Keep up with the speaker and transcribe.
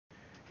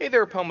Hey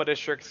there, Pomo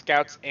District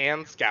Scouts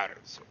and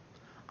Scouters.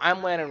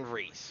 I'm Landon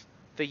Reese,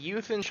 the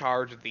youth in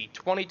charge of the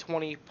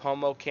 2020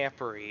 Pomo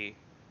Camporee,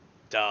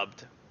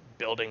 dubbed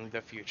Building the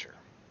Future.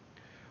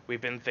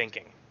 We've been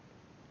thinking,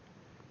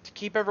 to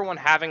keep everyone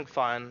having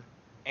fun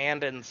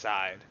and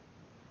inside,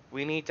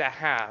 we need to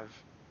have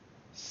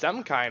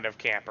some kind of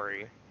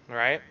camporee,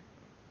 right?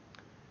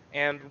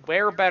 And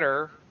where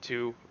better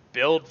to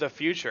build the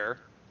future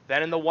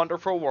than in the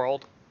wonderful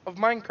world of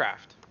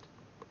Minecraft?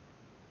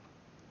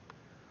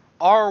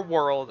 Our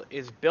world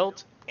is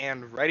built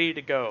and ready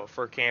to go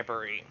for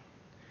Camporee.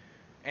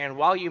 And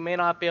while you may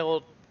not be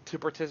able to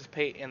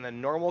participate in the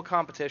normal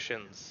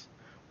competitions,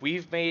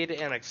 we've made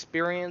an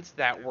experience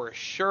that we're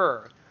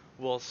sure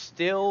will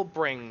still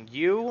bring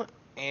you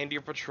and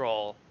your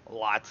patrol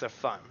lots of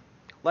fun.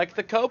 Like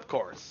the Cope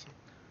course,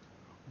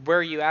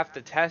 where you have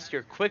to test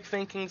your quick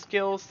thinking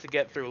skills to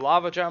get through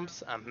lava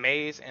jumps, a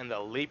maze, and the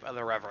leap of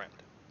the Reverend.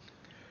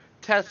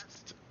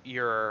 Test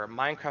your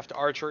Minecraft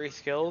archery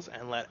skills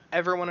and let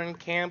everyone in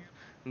camp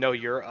know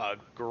you're a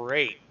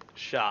great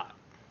shot.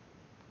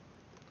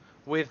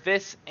 With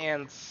this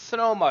and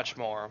so much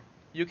more,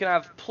 you can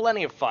have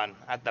plenty of fun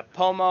at the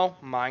Pomo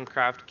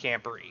Minecraft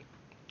Camporee.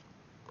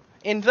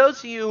 And those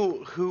of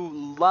you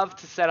who love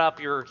to set up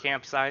your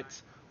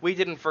campsites, we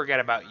didn't forget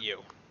about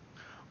you.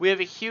 We have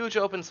a huge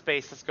open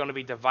space that's going to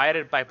be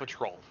divided by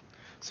patrol,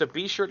 so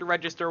be sure to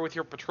register with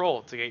your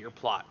patrol to get your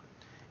plot.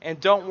 And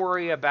don't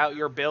worry about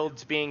your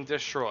builds being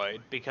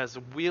destroyed, because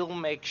we'll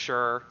make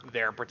sure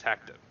they're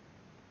protected.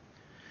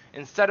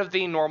 Instead of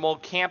the normal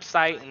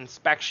campsite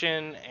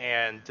inspection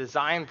and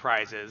design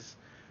prizes,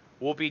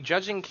 we'll be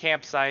judging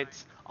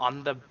campsites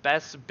on the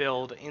best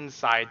build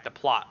inside the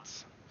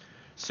plots.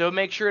 So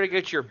make sure to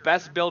get your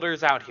best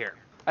builders out here.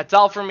 That's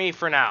all from me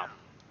for now.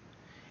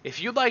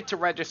 If you'd like to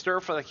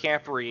register for the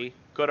Camporee,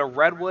 go to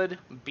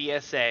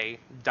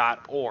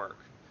redwoodbsa.org.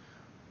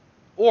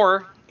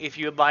 Or, if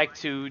you'd like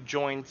to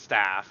join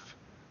staff,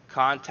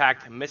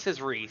 contact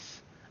Mrs.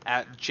 Reese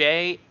at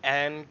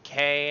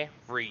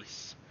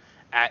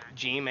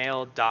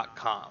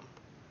jnkreese@gmail.com.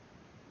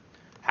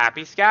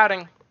 Happy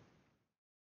scouting!